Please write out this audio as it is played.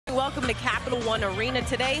welcome to Capital One Arena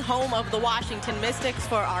today, home of the Washington Mystics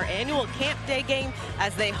for our annual Camp Day game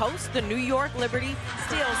as they host the New York Liberty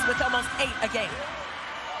Steals with almost 8 a game.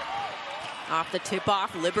 Off the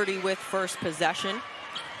tip-off, Liberty with first possession.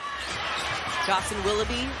 Jocelyn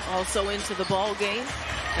Willoughby also into the ball game.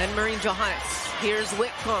 And Marine Johannes. Here's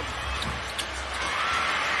Whitcomb.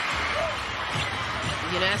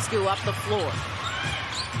 Ionescu up the floor.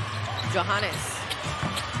 Johannes.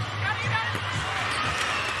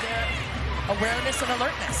 Their awareness and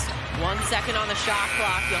alertness. 1 second on the shot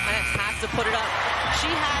clock. Johannes has to put it up. She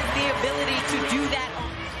has the ability to do that.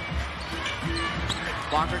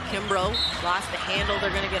 Walker Kimbrough lost the handle. They're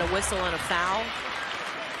going to get a whistle and a foul.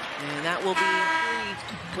 And that will be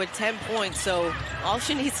 3 with 10 points. So all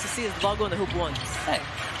she needs to see is the ball go in the hoop once. Hey,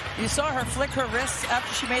 you saw her flick her wrists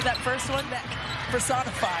after she made that first one. That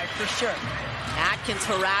personified for sure. Atkins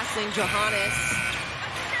harassing Johannes.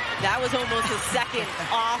 That was almost a second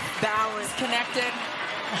off balance. Connected,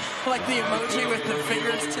 like the emoji with the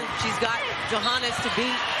fingers too. She's got Johannes to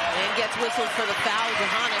beat and gets whistled for the foul.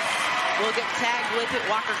 Johannes will get tagged with it.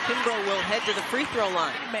 Walker Kimbrough will head to the free throw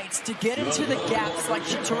line. Mates to get into the gaps like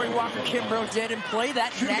Shatori Walker Kimbrough did and play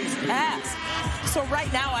that next pass. So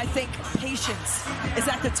right now I think patience is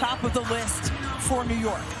at the top of the list for New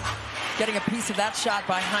York. Getting a piece of that shot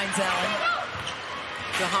by Hines Allen.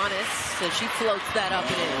 Johannes says she floats that up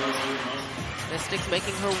and in. Mystics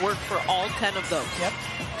making her work for all 10 of those. Yep.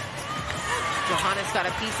 Johannes got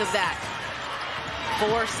a piece of that.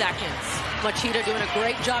 4 seconds. Machida doing a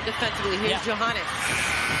great job defensively. Here's Johannes.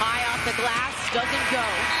 High off the glass, doesn't go.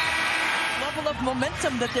 Level of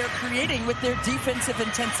momentum that they're creating with their defensive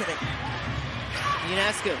intensity.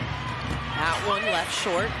 Ionescu. That one left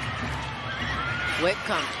short.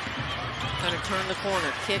 Whitcomb. Trying to turn the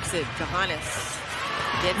corner. Kicks it. Johannes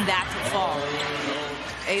gets that to fall.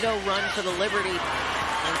 8-0 run for the Liberty.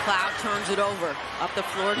 And Cloud turns it over. Up the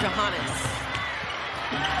floor, Johannes.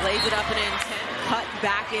 Lays it up and in. Cut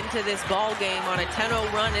back into this ball game on a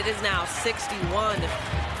 10-0 run. It is now 61-58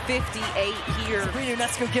 here. Marine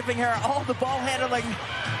Ionescu giving her all the ball handling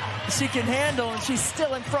she can handle, and she's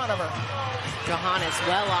still in front of her. Johannes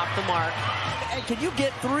well off the mark. And can you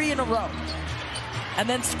get 3 in a row and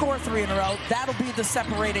then score 3 in a row? That'll be the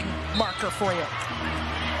separating marker for you.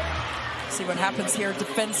 See what happens here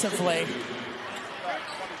defensively.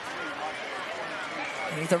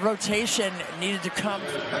 The rotation needed to come.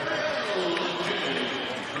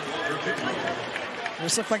 It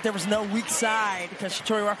just looked like there was no weak side because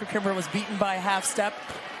Shatori Walker Kimbrough was beaten by a half step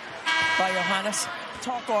by Johannes.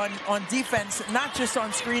 Talk on defense, not just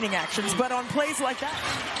on screening actions, but on plays like that.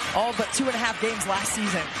 All but 2.5 games last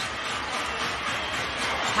season.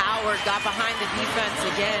 Howard got behind the defense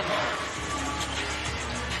again.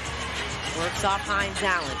 Works off Hines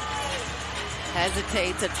Allen.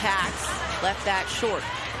 Hesitates, attacks, left that short.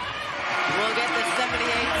 We'll get the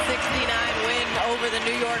 78-69 win over the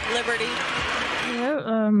New York Liberty.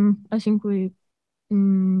 Yeah, I think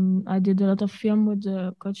I did a lot of film with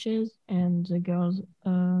the coaches, and the girls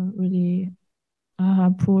really are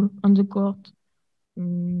helpful on the court.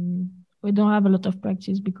 We don't have a lot of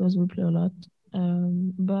practice because we play a lot,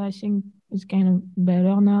 but I think it's kind of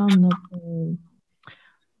better now. I'm not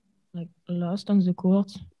like lost on the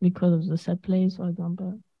court because of the set plays, for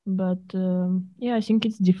example. But yeah, I think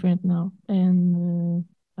it's different now, and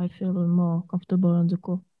I feel more comfortable on the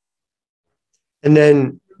court. And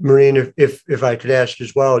then, Marine, if I could ask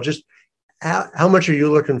as well, just how much are you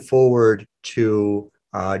looking forward to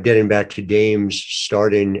getting back to games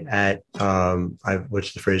starting at,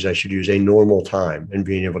 what's the phrase I should use, a normal time, and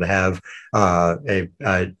being able to have a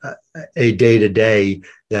day-to-day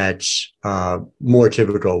that's more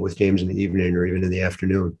typical with games in the evening or even in the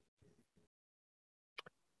afternoon?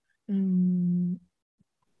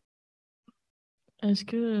 Est-ce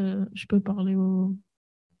que je peux parler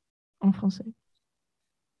en français?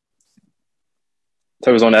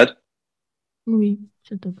 T'as besoin d'aide? Oui,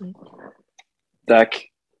 s'il te plaît.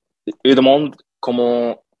 Tac. Il demande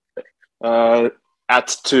comment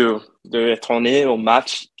hâtes-tu de retourner au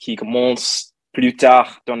match qui commence plus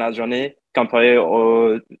tard dans la journée comparé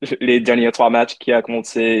aux les derniers 3 matchs qui a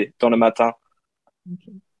commencé dans le matin.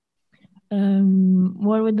 Okay.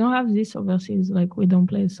 Well, we don't have this overseas, like we don't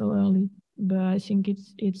play so early, but I think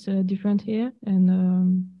it's different here, and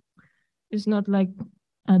it's not like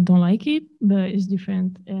I don't like it, but it's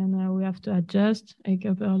different, and we have to adjust, wake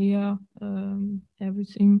up earlier,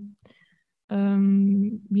 everything,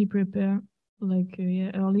 be prepared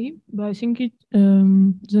early. But I think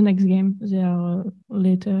the next game they are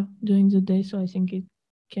later during the day, so I think it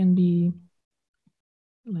can be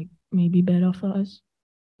like maybe better for us.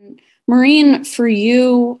 Marine, for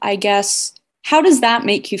you, I guess, how does that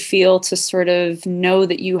make you feel to sort of know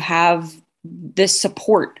that you have this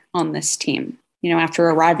support on this team, after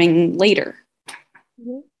arriving later?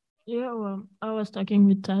 Yeah, well, I was talking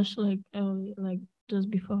with Tash like just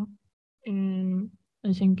before, and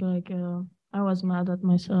I think I was mad at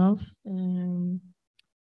myself,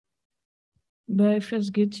 but it feels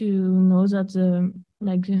good to know that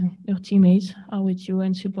your teammates are with you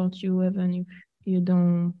and support you even if you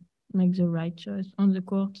don't make the right choice on the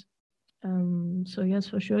court. So yes,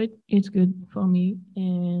 for sure, it's good for me,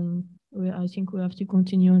 and I think we have to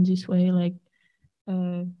continue in this way,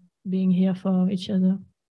 being here for each other.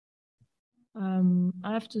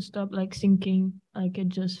 I have to stop thinking I could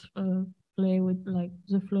just play with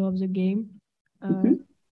the flow of the game.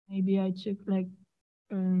 Maybe I took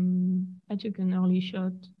an early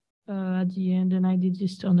shot at the end, and I did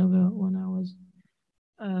this turnover when I was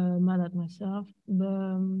mad at myself.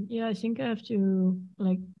 But yeah, I think I have to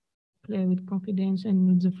play with confidence and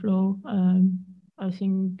with the flow. I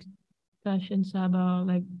think Tash and Sab are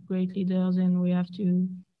great leaders, and we have to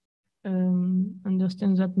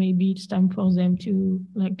understand that maybe it's time for them to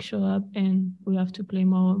show up, and we have to play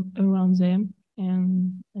more around them.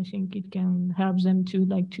 And I think it can help them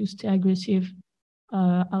to stay aggressive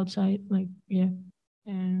outside.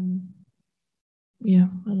 And yeah.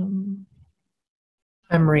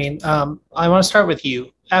 Hi, Marine. I want to start with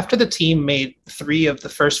you. After the team made 3 of the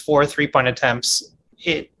first 4 3-point attempts,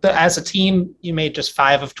 as a team, you made just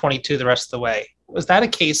 5 of 22 the rest of the way. Was that a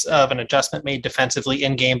case of an adjustment made defensively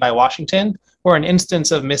in-game by Washington, or an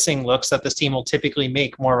instance of missing looks that this team will typically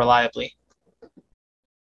make more reliably?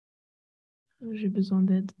 J'ai besoin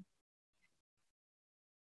d'aide.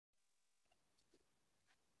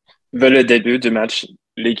 Vers le début du match,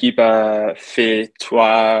 l'équipe a fait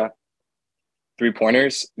 3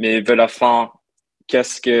 3-pointers, mais vers la fin,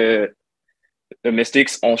 qu'est-ce que les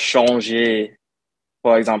Mystics ont changé,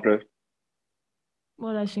 par exemple?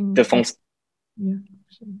 Well, I think Défense. Yeah.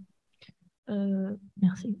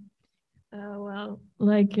 Merci.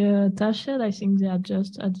 Tash said, I think they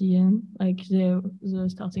adjust at the end. The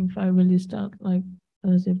starting 5 really start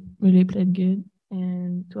they really played good,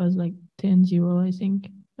 and it was 10-0, I think,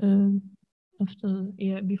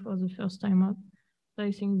 before the first time out. So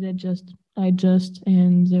I think they just adjust,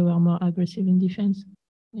 and they were more aggressive in defense.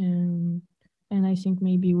 And I think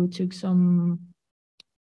maybe we took some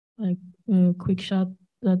quick shot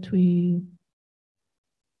that we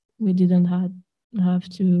didn't have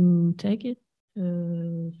to take it.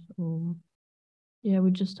 So yeah,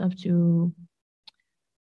 we just have to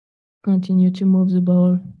continue to move the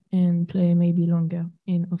ball and play maybe longer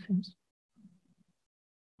in offense.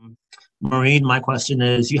 Marine, my question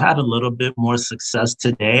is, you had a little bit more success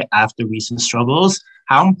today after recent struggles.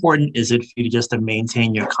 How important is it for you just to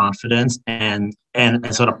maintain your confidence and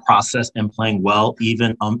sort of process and playing well,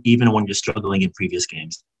 even when you're struggling in previous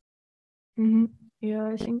games? Mm-hmm. Yeah,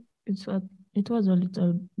 I think it was a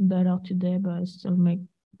little better today, but I still make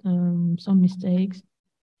some mistakes.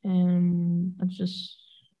 And it's just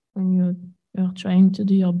when you're trying to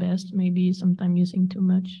do your best, maybe sometimes you think too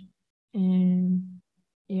much, and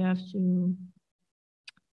you have to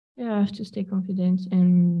stay confident.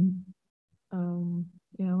 And I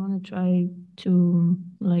want to try to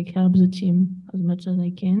help the team as much as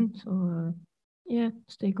I can. So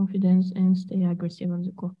stay confident and stay aggressive on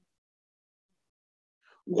the court.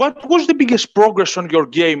 What was the biggest progress on your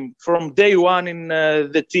game from day one in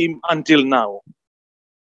the team until now?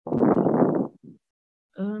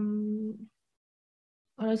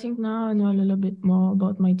 I think now I know a little bit more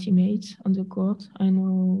about my teammates on the court. I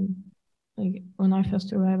know, when I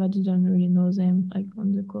first arrived, I didn't really know them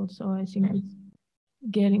on the court. So I think it's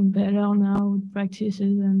getting better now with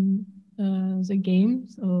practices and the game.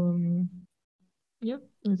 So,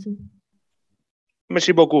 that's it.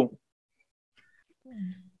 Merci beaucoup.